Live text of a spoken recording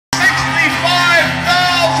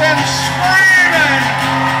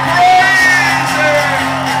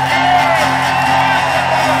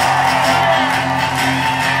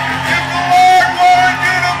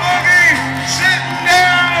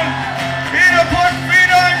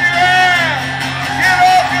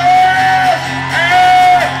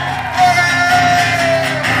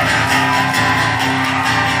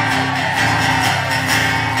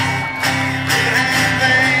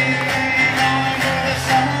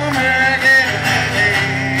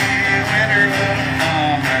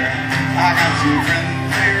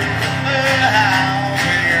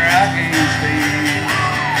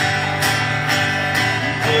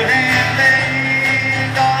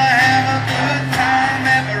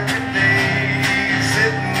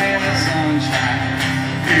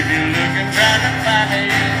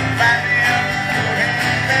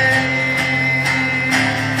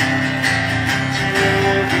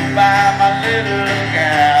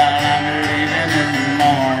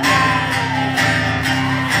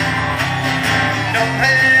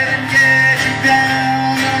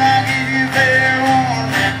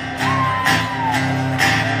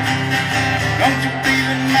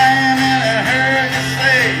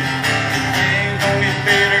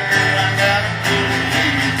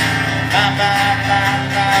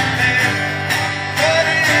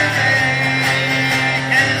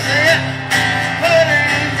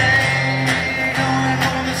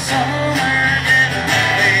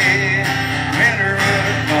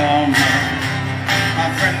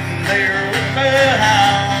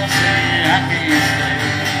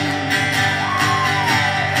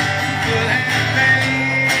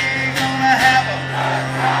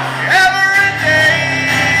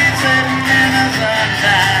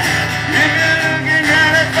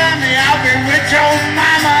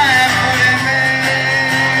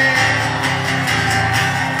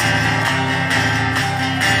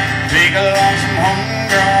Take along some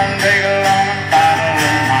homegrown, take along a bottle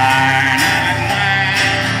of wine. And wine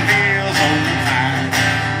feels so fine.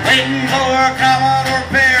 Waiting for Commodore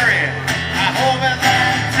Perry, I hope it's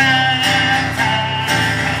on time.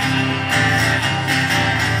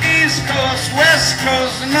 East Coast, West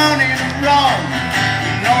Coast, no need to roam.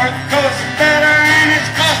 North Coast is better and it's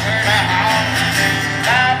closer to home.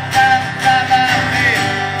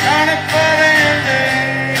 Gonna put in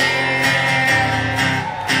day.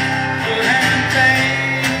 Put in day.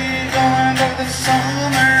 Going to the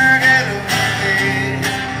summer getaway.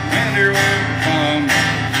 Winter will come.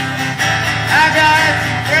 I got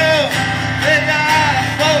some crew. They got a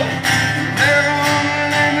boat. They're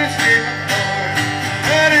gonna let me skip aboard.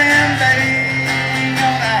 Put in day.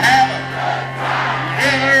 Gonna have a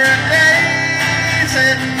every day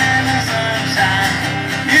sitting in the sunshine.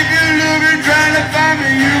 If you're looking, trying to find me,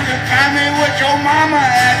 you can find me with your mama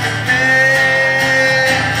at the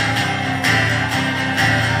bed.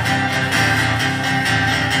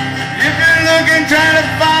 If you're looking, trying to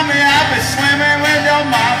find me, I'll be swimming with your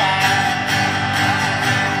mama.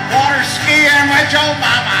 Water skiing with your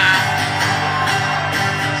mama.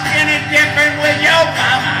 Skinny dipping with your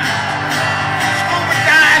mama. Scuba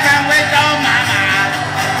diving with your mama.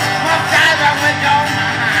 Diving with your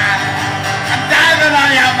mama. I'm diving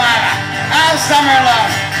on your mama all summer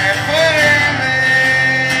long. And put in me.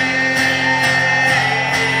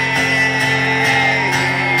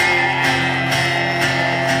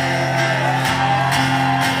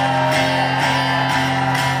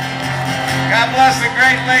 God bless the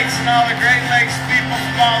Great Lakes and all the Great Lakes people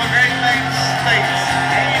from all the Great